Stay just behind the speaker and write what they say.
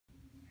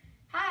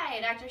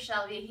Hi, Dr.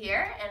 Shelby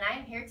here, and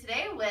I'm here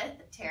today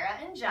with Tara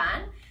and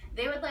John.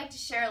 They would like to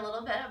share a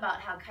little bit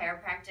about how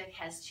chiropractic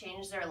has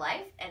changed their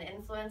life and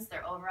influenced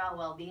their overall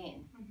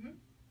well-being.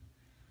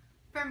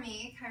 For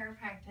me,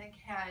 chiropractic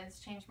has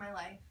changed my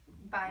life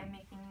by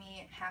making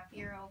me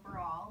happier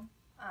overall.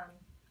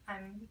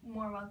 I'm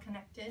more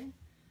well-connected,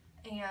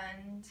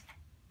 and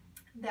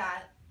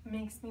that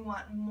makes me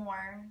want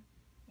more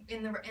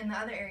in the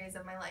other areas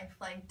of my life,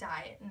 like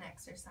diet and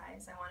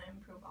exercise. I want to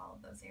improve all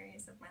of those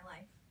areas of my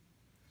life.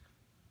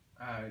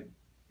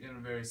 In a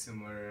very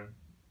similar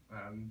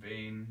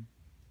vein,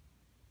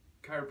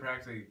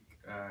 chiropractic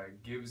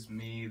gives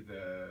me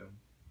the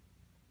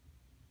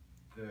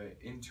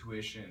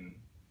intuition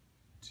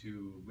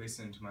to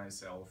listen to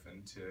myself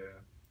and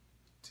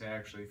to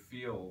actually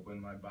feel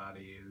when my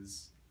body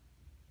is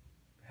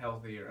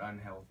healthy or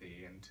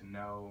unhealthy, and to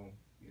know,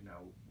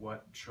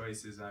 what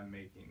choices I'm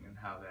making and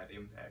how that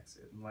impacts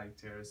it. And like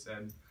Tara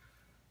said,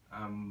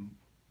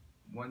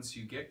 once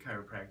you get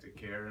chiropractic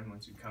care and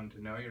once you come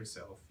to know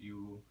yourself,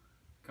 you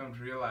come to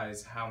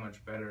realize how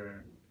much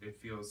better it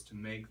feels to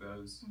make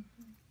those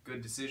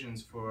good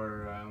decisions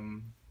for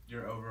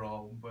your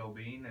overall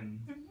well-being.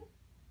 And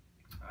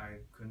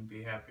I couldn't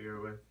be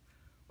happier with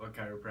what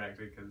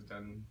chiropractic has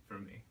done for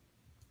me.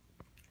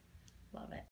 Love it.